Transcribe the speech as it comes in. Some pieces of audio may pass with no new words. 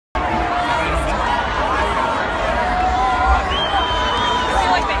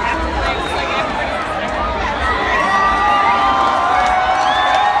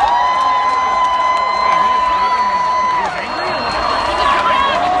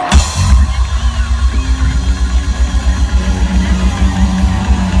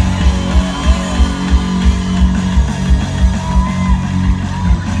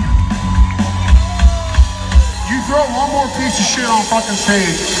fucking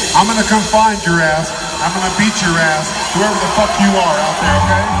stage. I'm gonna come find your ass. I'm gonna beat your ass, whoever the fuck you are out there,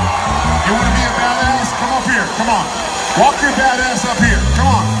 okay? You wanna be a badass? Come up here, come on. Walk your badass up here, come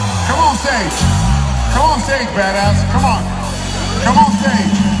on. Come on stage. Come on stage, badass, come on. Come on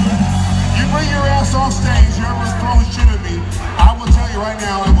stage. You bring your ass on stage, whoever's throwing shit at me, I will tell you right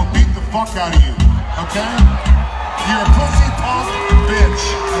now, I will beat the fuck out of you, okay? You're a pussy punk bitch,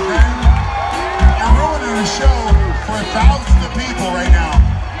 okay? You're ruining the show for thousands of people right now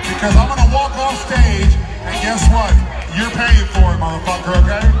because I'm gonna walk off stage and guess what? You're paying for it, motherfucker,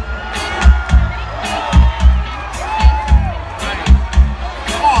 okay?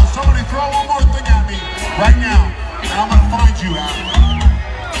 Come on, somebody throw one more thing at me right now and I'm gonna find you out.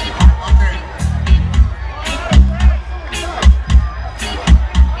 Okay.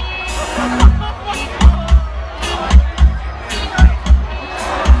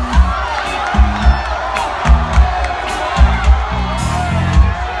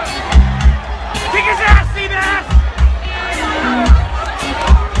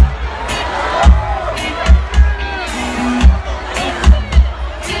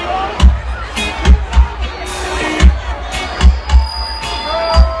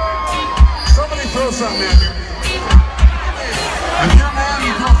 Something at me. If you're man,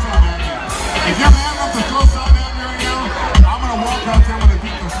 you throw something at me. If you're man enough to throw something at me right now, I'm gonna walk out there and I'm gonna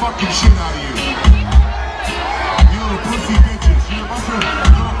beat the fucking shit out of you. You little pussy bitches. You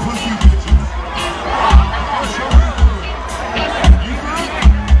little